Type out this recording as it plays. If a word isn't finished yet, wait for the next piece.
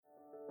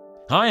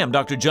Hi, I'm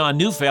Dr. John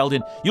Neufeld,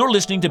 and you're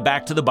listening to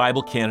Back to the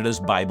Bible Canada's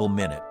Bible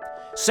Minute.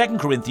 2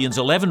 Corinthians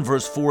 11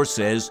 verse 4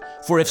 says,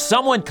 "For if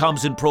someone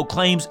comes and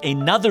proclaims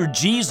another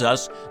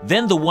Jesus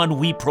than the one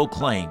we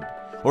proclaimed,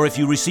 or if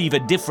you receive a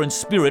different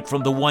spirit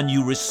from the one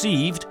you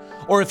received,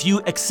 or if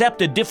you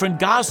accept a different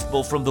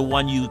gospel from the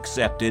one you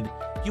accepted,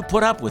 you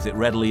put up with it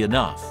readily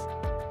enough."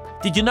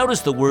 Did you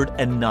notice the word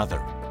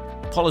another?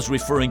 Paul is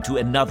referring to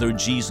another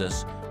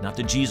Jesus, not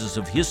the Jesus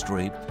of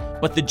history,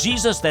 but the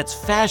Jesus that's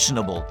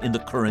fashionable in the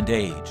current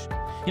age.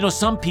 You know,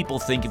 some people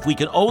think if we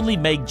can only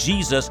make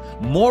Jesus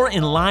more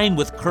in line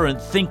with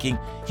current thinking,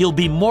 he'll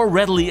be more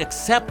readily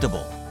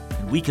acceptable,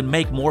 and we can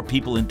make more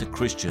people into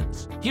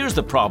Christians. Here's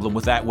the problem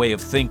with that way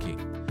of thinking.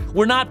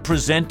 We're not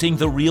presenting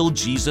the real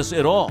Jesus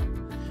at all.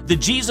 The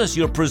Jesus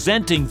you're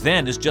presenting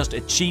then is just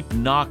a cheap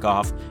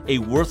knockoff, a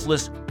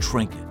worthless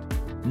trinket.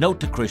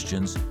 Note to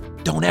Christians,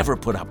 don't ever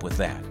put up with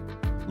that.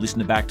 Listen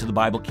to Back to the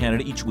Bible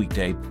Canada each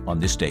weekday on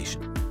this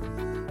station.